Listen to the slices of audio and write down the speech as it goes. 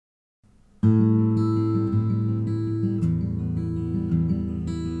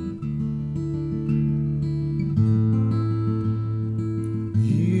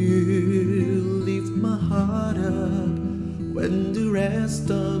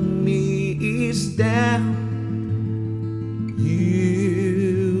is down.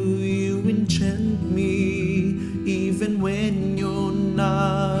 You enchant me even when you're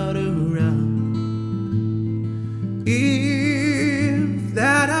not around. If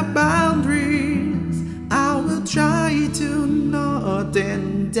there are boundaries, I will try to knock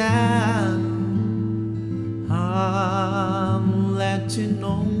them down. I'll let you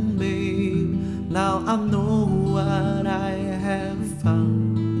know, babe. Now I know what I have found.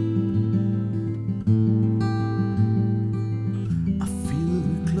 I feel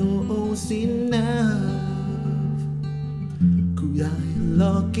close enough. Could I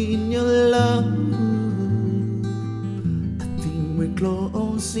lock in your love? I think we're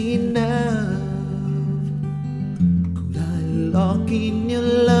close enough. Could I lock in your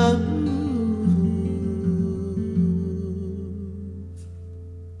love?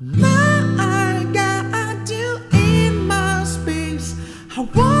 I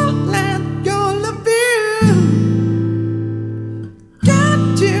won't let go of you.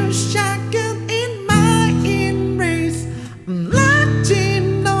 Got you shackled in my embrace. I'm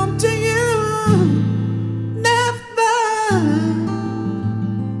latching on to you. Never.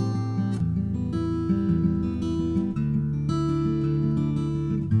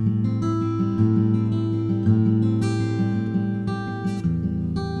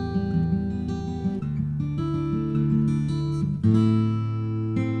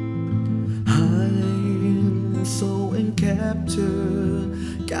 So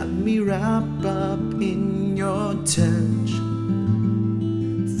captured, got me wrapped up in your touch.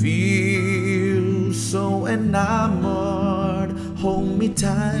 Feel so enamored, hold me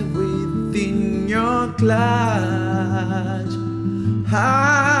tight within your clutch.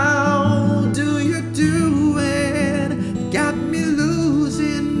 How do you do it? Got me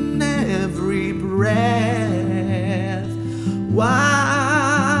losing every breath.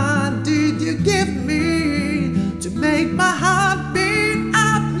 Why did you give me to make my heart beat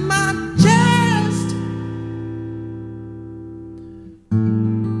out my chest?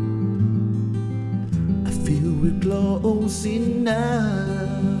 I feel we're close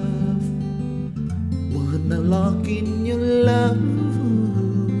enough. Wanna lock in your love.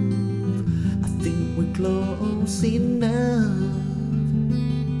 I think we're close enough.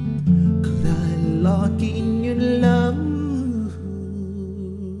 Could I lock in your love?